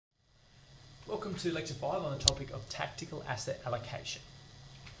Welcome to Lecture 5 on the topic of Tactical Asset Allocation.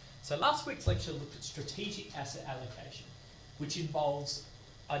 So last week's lecture looked at Strategic Asset Allocation, which involves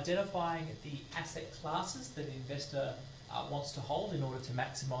identifying the asset classes that an investor wants to hold in order to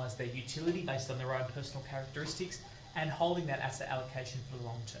maximise their utility based on their own personal characteristics and holding that asset allocation for the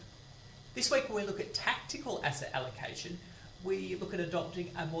long term. This week when we look at Tactical Asset Allocation, we look at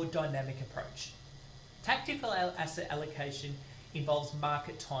adopting a more dynamic approach. Tactical Asset Allocation involves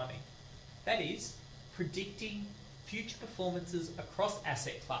market timing. That is, predicting future performances across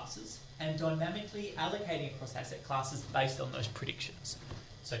asset classes and dynamically allocating across asset classes based on those predictions.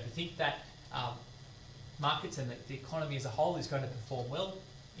 So if you think that markets and the economy as a whole is going to perform well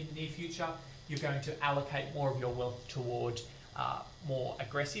in the near future, you're going to allocate more of your wealth toward more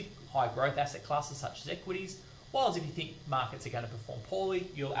aggressive, high growth asset classes such as equities, whilst if you think markets are going to perform poorly,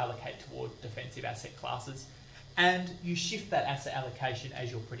 you'll allocate toward defensive asset classes, and you shift that asset allocation as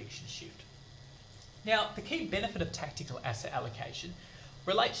your predictions shift. Now, the key benefit of tactical asset allocation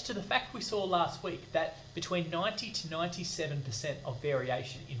relates to the fact we saw last week that between 90 to 97% of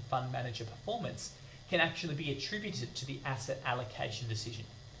variation in fund manager performance can actually be attributed to the asset allocation decision.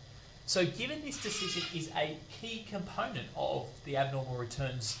 So given this decision is a key component of the abnormal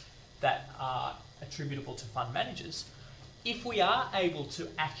returns that are attributable to fund managers, if we are able to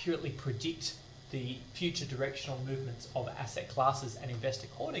accurately predict the future directional movements of asset classes and invest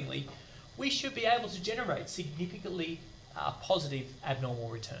accordingly, we should be able to generate significantly positive abnormal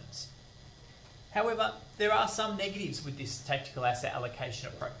returns. However, there are some negatives with this tactical asset allocation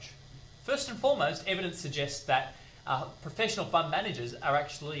approach. First and foremost, evidence suggests that professional fund managers are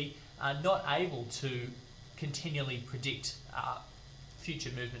actually not able to continually predict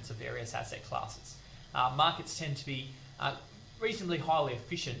future movements of various asset classes. Markets tend to be reasonably highly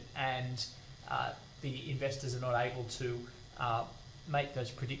efficient, and the investors are not able to make those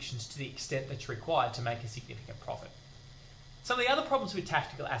predictions to the extent that's required to make a significant profit. Some of the other problems with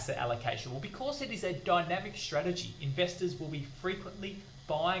tactical asset allocation, well, because it is a dynamic strategy, investors will be frequently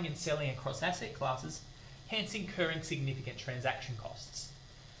buying and selling across asset classes, hence incurring significant transaction costs.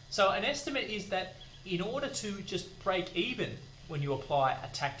 So an estimate is that in order to just break even when you apply a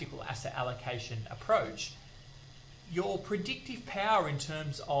tactical asset allocation approach, your predictive power in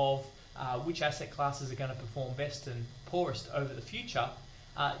terms of which asset classes are going to perform best and poorest over the future,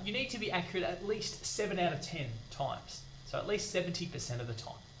 you need to be accurate at least 7 out of 10 times. So at least 70% of the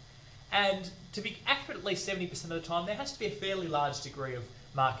time. And to be accurate at least 70% of the time, there has to be a fairly large degree of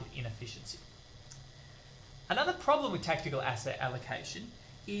market inefficiency. Another problem with tactical asset allocation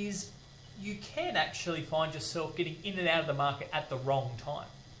is you can actually find yourself getting in and out of the market at the wrong time.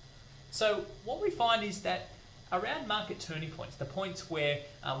 So what we find is that around market turning points, the points where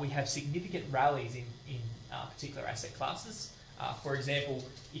we have significant rallies in particular asset classes, for example,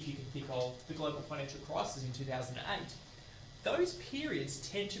 if you can think of the global financial crisis in 2008, those periods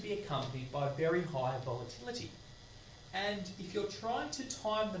tend to be accompanied by very high volatility. And if you're trying to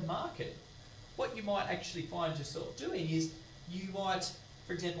time the market, what you might actually find yourself doing is you might,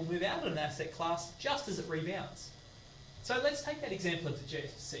 for example, move out of an asset class just as it rebounds. So let's take that example of the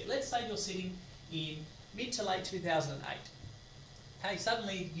GFC. Let's say you're sitting in mid to late 2008. Okay,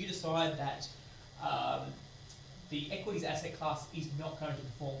 suddenly you decide that the equities asset class is not going to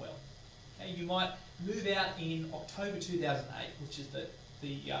perform well. Okay, you might move out in October 2008, which is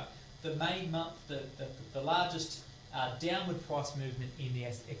the main month, the largest downward price movement in the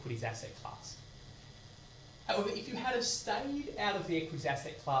equities asset class. However, if you had have stayed out of the equities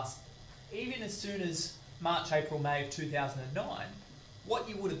asset class even as soon as March, April, May of 2009, what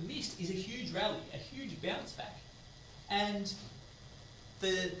you would have missed is a huge rally, a huge bounce back. And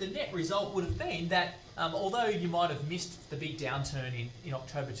the net result would have been that although you might have missed the big downturn in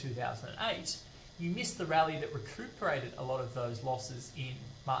October 2008, you missed the rally that recuperated a lot of those losses in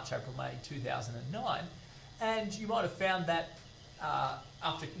March, April, May 2009. And you might have found that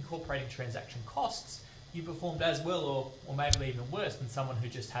after incorporating transaction costs, you performed as well or maybe even worse than someone who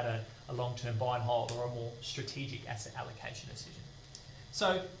just had a long-term buy and hold or a more strategic asset allocation decision.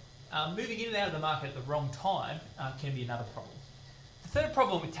 So moving in and out of the market at the wrong time can be another problem. The third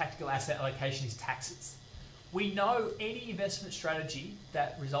problem with tactical asset allocation is taxes. We know any investment strategy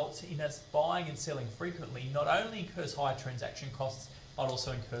that results in us buying and selling frequently not only incurs higher transaction costs, but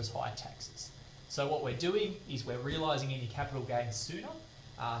also incurs higher taxes. So what we're doing is we're realising any capital gains sooner.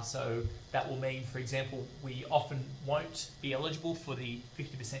 So that will mean, for example, we often won't be eligible for the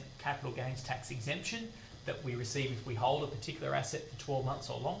 50% capital gains tax exemption that we receive if we hold a particular asset for 12 months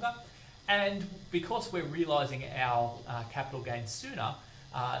or longer. And because we're realising our capital gains sooner,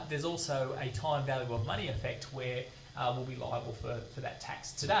 there's also a time value of money effect where we'll be liable for that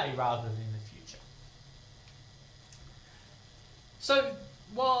tax today rather than in the future. So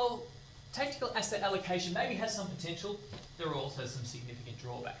while tactical asset allocation maybe has some potential, there are also some significant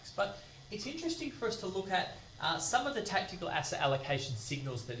drawbacks. But it's interesting for us to look at some of the tactical asset allocation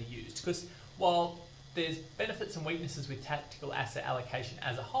signals that are used, because while there's benefits and weaknesses with tactical asset allocation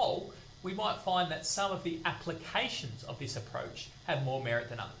as a whole, we might find that some of the applications of this approach have more merit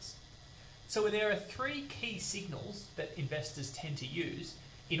than others. So there are three key signals that investors tend to use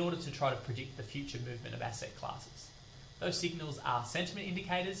in order to try to predict the future movement of asset classes. Those signals are sentiment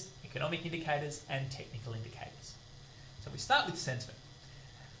indicators, economic indicators, and technical indicators. So we start with sentiment.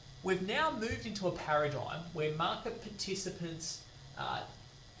 We've now moved into a paradigm where market participants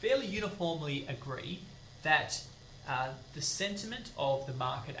fairly uniformly agree that the sentiment of the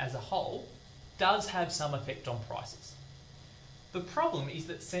market as a whole does have some effect on prices. The problem is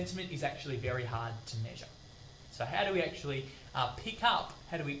that sentiment is actually very hard to measure. So how do we actually pick up,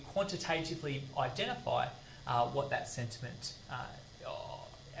 how do we quantitatively identify what that sentiment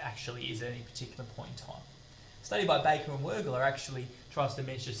actually is at any particular point in time? A study by Baker and Wergler actually tries to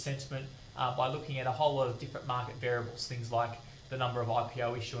measure sentiment by looking at a whole lot of different market variables, things like the number of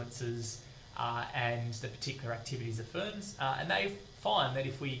IPO issuances and the particular activities of firms. And they find that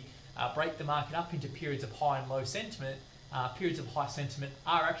if we break the market up into periods of high and low sentiment, periods of high sentiment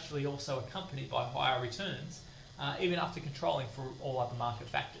are actually also accompanied by higher returns, even after controlling for all other market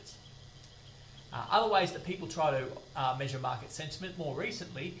factors. Other ways that people try to measure market sentiment more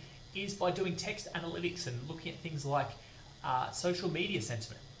recently is by doing text analytics and looking at things like social media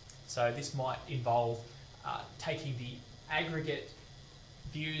sentiment. So this might involve taking the aggregate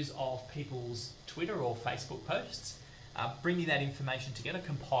views of people's Twitter or Facebook posts, bringing that information together,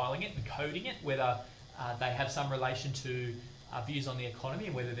 compiling it and coding it, whether they have some relation to views on the economy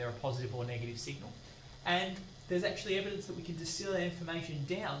and whether they're a positive or negative signal. And there's actually evidence that we can distill that information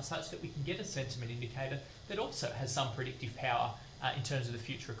down such that we can get a sentiment indicator that also has some predictive power in terms of the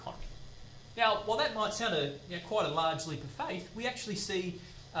future economy. Now, while that might sound quite a large leap of faith, we actually see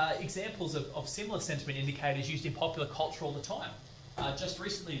examples of similar sentiment indicators used in popular culture all the time. Just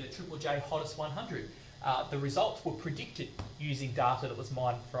recently, the Triple J Hottest 100, the results were predicted using data that was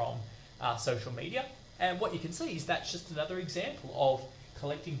mined from social media. And what you can see is that's just another example of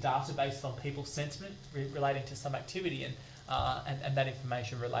collecting data based on people's sentiment relating to some activity and that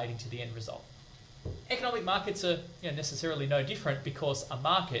information relating to the end result. Economic markets are necessarily no different, because a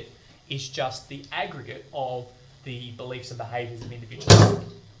market is just the aggregate of the beliefs and behaviours of individuals.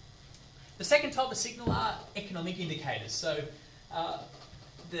 The second type of signal are economic indicators. So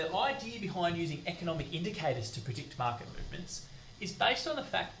the idea behind using economic indicators to predict market movements is based on the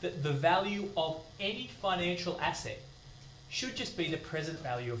fact that the value of any financial asset should just be the present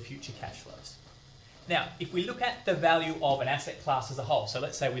value of future cash flows. Now, if we look at the value of an asset class as a whole, so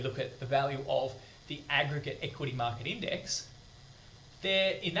let's say we look at the value of the aggregate equity market index,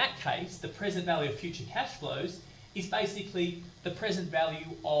 there, in that case, the present value of future cash flows is basically the present value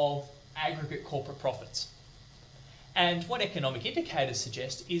of aggregate corporate profits. And what economic indicators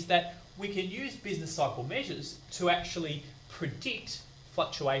suggest is that we can use business cycle measures to actually predict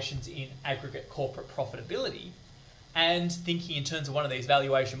fluctuations in aggregate corporate profitability, and thinking in terms of one of these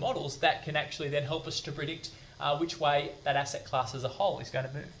valuation models, that can actually then help us to predict which way that asset class as a whole is going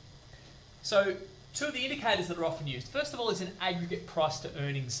to move. So two of the indicators that are often used, first of all, is an aggregate price to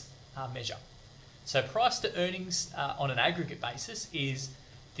earnings measure. So price to earnings on an aggregate basis is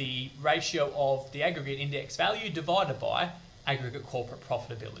the ratio of the aggregate index value divided by aggregate corporate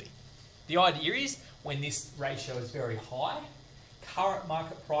profitability. The idea is when this ratio is very high, current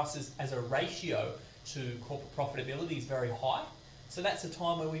market prices as a ratio to corporate profitability is very high. So that's a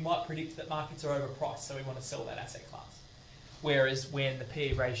time where we might predict that markets are overpriced, so we want to sell that asset class. Whereas when the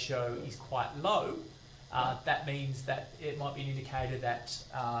PE ratio is quite low, that means that it might be an indicator that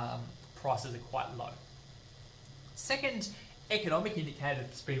prices are quite low. Second economic indicator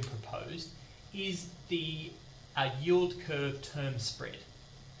that's been proposed is the yield curve term spread.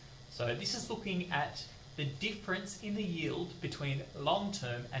 So this is looking at the difference in the yield between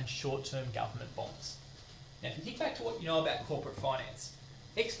long-term and short-term government bonds. Now, if you think back to what you know about corporate finance,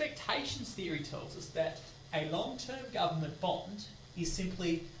 expectations theory tells us that a long-term government bond is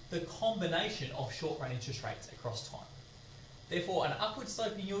simply the combination of short-run interest rates across time. Therefore, an upward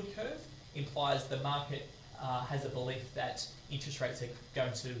sloping yield curve implies the market has a belief that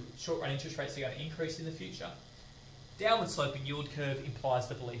short-run interest rates are going to increase in the future. Downward sloping yield curve implies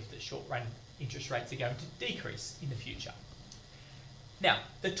the belief that short-run interest rates are going to decrease in the future. Now,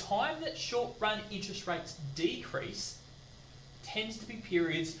 the time that short-run interest rates decrease tends to be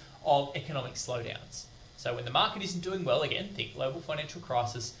periods of economic slowdowns. So when the market isn't doing well, again, think global financial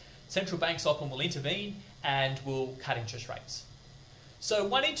crisis, central banks often will intervene and will cut interest rates. So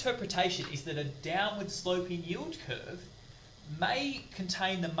one interpretation is that a downward sloping yield curve may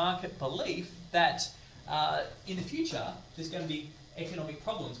contain the market belief that in the future there's going to be economic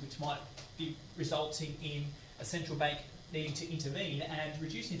problems which might be resulting in a central bank needing to intervene and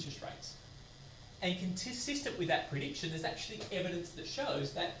reduce interest rates. And consistent with that prediction, there's actually evidence that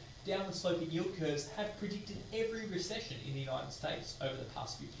shows that downward sloping yield curves have predicted every recession in the United States over the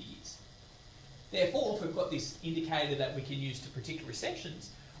past 50 years. Therefore, if we've got this indicator that we can use to predict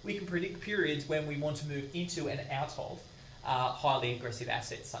recessions, we can predict periods when we want to move into and out of highly aggressive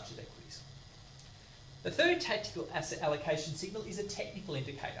assets such as equities. The third tactical asset allocation signal is a technical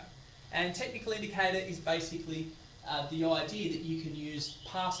indicator. And technical indicator is basically the idea that you can use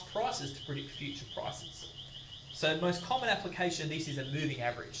past prices to predict future prices. So the most common application of this is a moving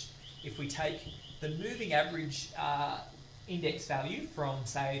average. If we take the moving average index value from,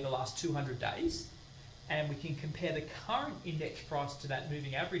 say, the last 200 days, and we can compare the current index price to that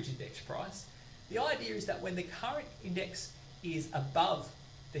moving average index price, the idea is that when the current index is above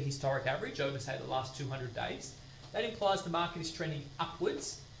the historic average over, say, the last 200 days, that implies the market is trending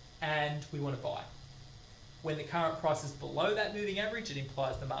upwards and we want to buy. When the current price is below that moving average, it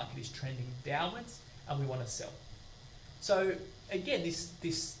implies the market is trending downwards and we want to sell. So again,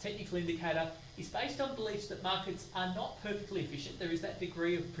 this technical indicator is based on beliefs that markets are not perfectly efficient. There is that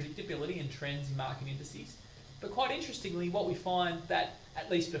degree of predictability and trends in market indices. But quite interestingly, what we find that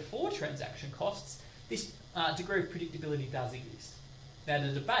at least before transaction costs, this degree of predictability does exist. Now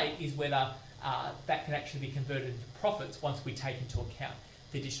the debate is whether that can actually be converted into profits once we take into account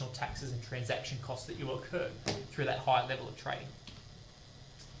the additional taxes and transaction costs that you occur through that higher level of trading.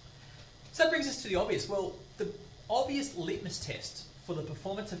 So that brings us to the obvious. Well, the obvious litmus test for the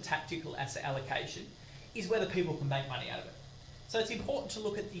performance of tactical asset allocation is whether people can make money out of it. So it's important to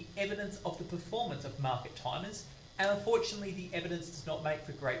look at the evidence of the performance of market timers, and unfortunately the evidence does not make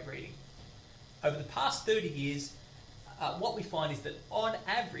for great reading. Over the past 30 years, what we find is that on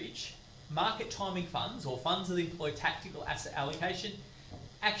average, market timing funds, or funds that employ tactical asset allocation,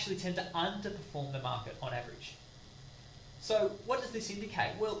 actually tend to underperform the market on average. So what does this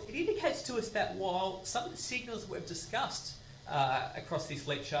indicate? Well, it indicates to us that while some of the signals we've discussed across this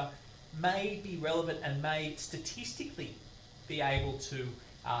lecture may be relevant and may statistically be able to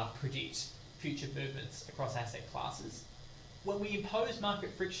predict future movements across asset classes, when we impose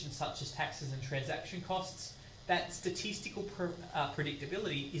market friction such as taxes and transaction costs, that statistical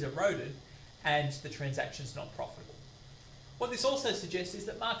predictability is eroded and the transaction is not profitable. What this also suggests is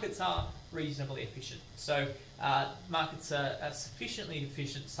that markets are reasonably efficient. So markets are sufficiently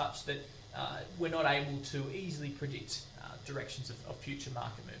efficient such that we're not able to easily predict directions of future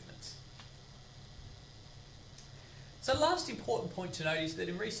market movements. So the last important point to note is that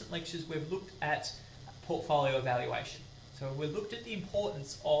in recent lectures we've looked at portfolio evaluation. So we've looked at the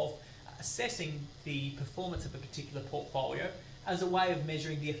importance of assessing the performance of a particular portfolio as a way of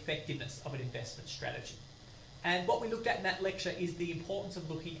measuring the effectiveness of an investment strategy. And what we looked at in that lecture is the importance of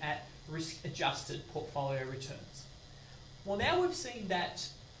looking at risk-adjusted portfolio returns. Well, now we've seen that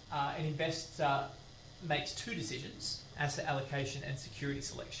an investor makes two decisions, asset allocation and security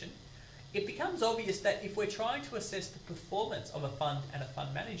selection. It becomes obvious that if we're trying to assess the performance of a fund and a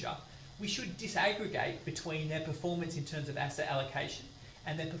fund manager, we should disaggregate between their performance in terms of asset allocation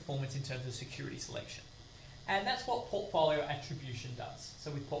and their performance in terms of security selection. And that's what portfolio attribution does.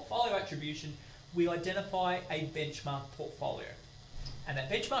 So with portfolio attribution, we identify a benchmark portfolio. And that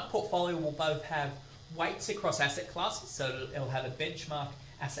benchmark portfolio will both have weights across asset classes, so it'll have a benchmark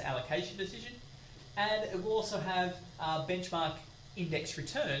asset allocation decision, and it will also have benchmark index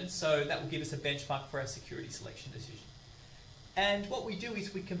returns, so that will give us a benchmark for our security selection decision. And what we do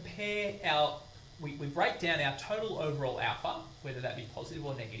is we compare we break down our total overall alpha, whether that be positive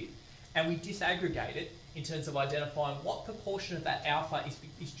or negative, and we disaggregate it in terms of identifying what proportion of that alpha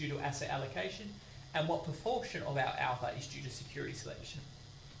is due to asset allocation and what proportion of our alpha is due to security selection.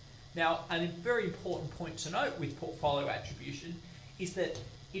 Now, a very important point to note with portfolio attribution is that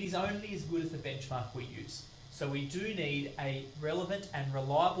it is only as good as the benchmark we use. So we do need a relevant and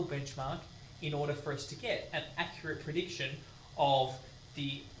reliable benchmark in order for us to get an accurate prediction of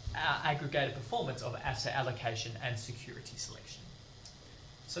the aggregated performance of asset allocation and security selection.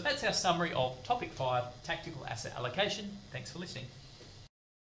 So that's our summary of Topic 5, Tactical Asset Allocation. Thanks for listening.